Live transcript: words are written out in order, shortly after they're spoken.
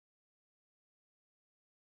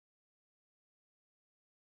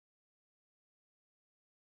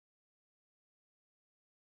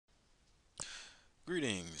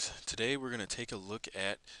Greetings. Today we're going to take a look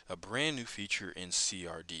at a brand new feature in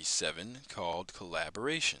CRD7 called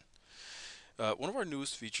Collaboration. One of our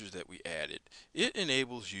newest features that we added, it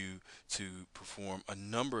enables you to perform a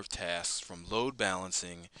number of tasks from load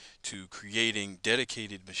balancing to creating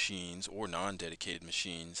dedicated machines or non-dedicated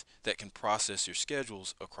machines that can process your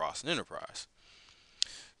schedules across an enterprise.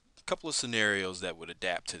 A couple of scenarios that would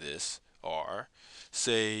adapt to this are,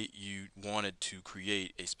 say you wanted to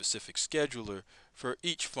create a specific scheduler for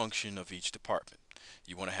each function of each department.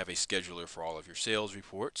 You want to have a scheduler for all of your sales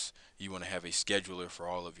reports. You want to have a scheduler for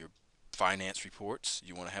all of your finance reports.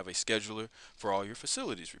 You want to have a scheduler for all your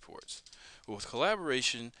facilities reports. Well, with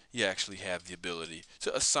collaboration, you actually have the ability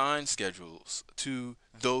to assign schedules to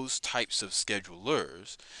those types of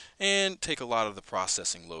schedulers and take a lot of the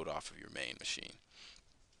processing load off of your main machine.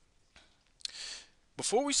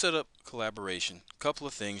 Before we set up collaboration, a couple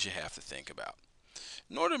of things you have to think about.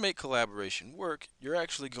 In order to make collaboration work, you're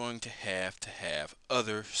actually going to have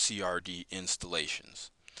other CRD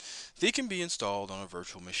installations. They can be installed on a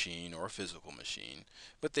virtual machine or a physical machine,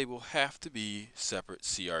 but they will have to be separate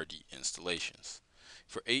CRD installations.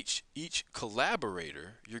 For each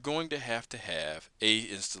collaborator, you're going to have a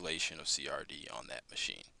installation of CRD on that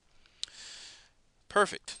machine.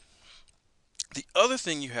 Perfect. The other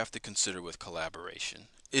thing you have to consider with collaboration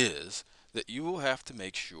is that you will have to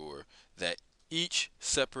make sure that each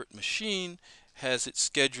separate machine has its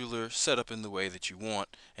scheduler set up in the way that you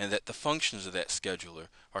want and that the functions of that scheduler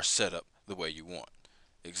are set up the way you want.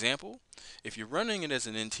 Example, if you're running it as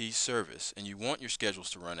an NT service and you want your schedules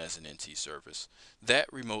to run as an NT service, that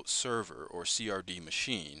remote server or CRD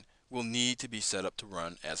machine will need to be set up to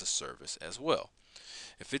run as a service as well.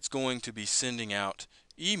 If it's going to be sending out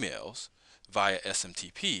emails via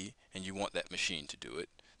SMTP and you want that machine to do it,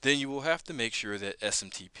 then you will have to make sure that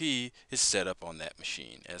SMTP is set up on that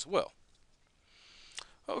machine as well.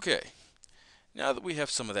 Okay, now that we have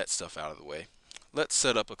some of that stuff out of the way, let's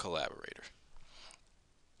set up a collaborator.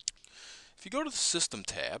 If you go to the System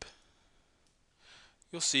tab,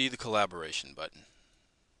 you'll see the Collaboration button.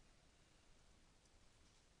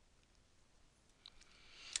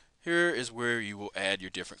 Here is where you will add your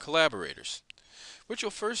different collaborators. What you'll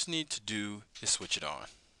first need to do is switch it on.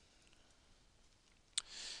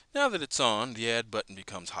 Now that it's on, the Add button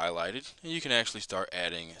becomes highlighted and you can actually start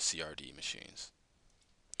adding CRD machines.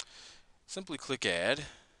 Simply click Add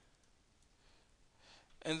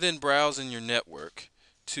and then browse in your network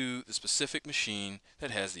to the specific machine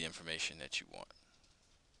that has the information that you want.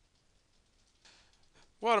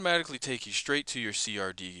 It will automatically take you straight to your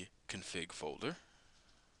CRD config folder.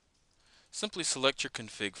 Simply select your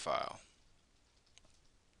config file.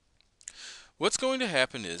 What's going to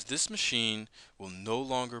happen is this machine will no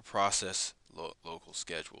longer process local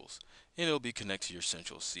schedules, and it'll be connected to your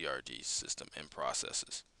central CRD system and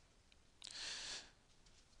processes.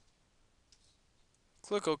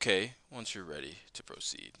 Click OK once you're ready to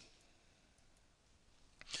proceed.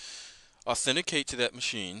 Authenticate to that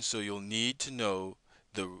machine, so you'll need to know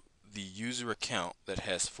the user account that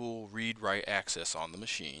has full read-write access on the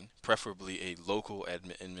machine, preferably a local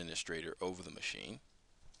administrator over the machine.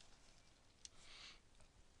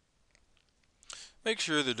 Make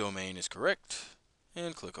sure the domain is correct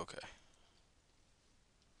and click OK.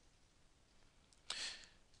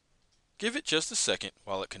 Give it just a second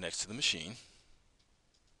while it connects to the machine.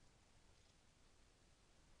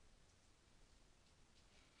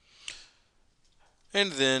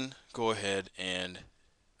 And then go ahead and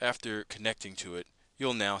after connecting to it,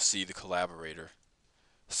 you'll now see the collaborator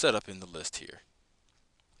set up in the list here.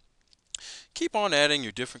 Keep on adding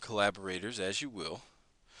your different collaborators as you will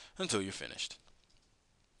until you're finished.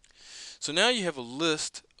 So now you have a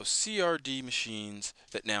list of CRD machines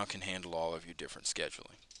that now can handle all of your different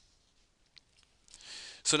scheduling.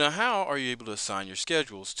 So now how are you able to assign your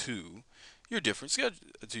schedules to your different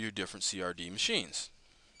CRD machines?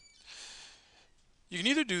 You can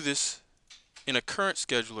either do this in a current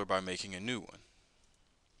scheduler by making a new one.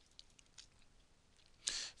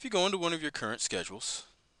 If you go into one of your current schedules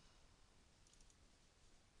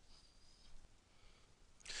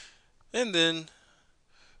and then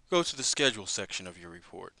go to the schedule section of your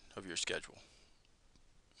report, of your schedule.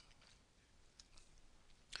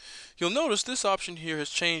 You'll notice this option here has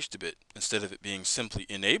changed a bit. Instead of it being simply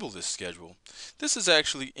enable this schedule, this is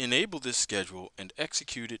actually enable this schedule and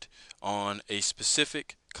execute it on a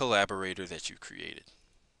specific collaborator that you created.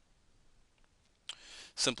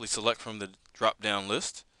 Simply select from the drop-down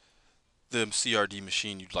list the CRD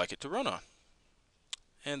machine you'd like it to run on,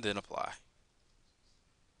 and then apply.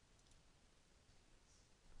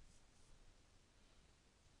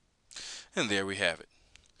 And there we have it.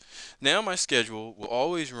 Now my schedule will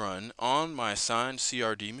always run on my assigned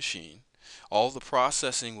CRD machine. All the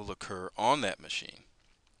processing will occur on that machine.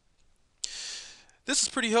 This is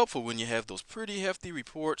pretty helpful when you have those pretty hefty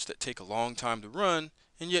reports that take a long time to run,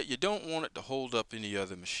 and yet you don't want it to hold up any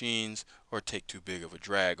other machines or take too big of a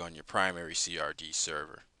drag on your primary CRD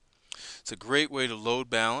server. It's a great way to load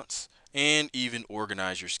balance and even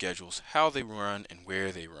organize your schedules, how they run and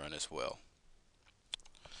where they run as well.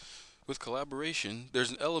 With collaboration,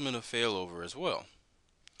 there's an element of failover as well.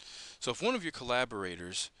 So if one of your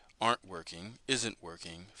collaborators isn't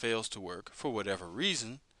working, fails to work for whatever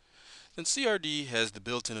reason, then CRD has the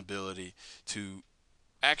built-in ability to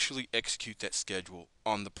actually execute that schedule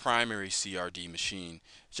on the primary CRD machine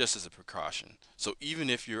just as a precaution. So even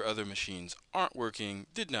if your other machines aren't working,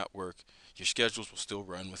 did not work, your schedules will still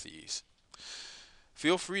run with ease.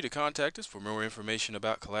 Feel free to contact us for more information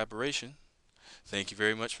about collaboration. Thank you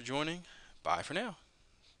very much for joining. Bye for now.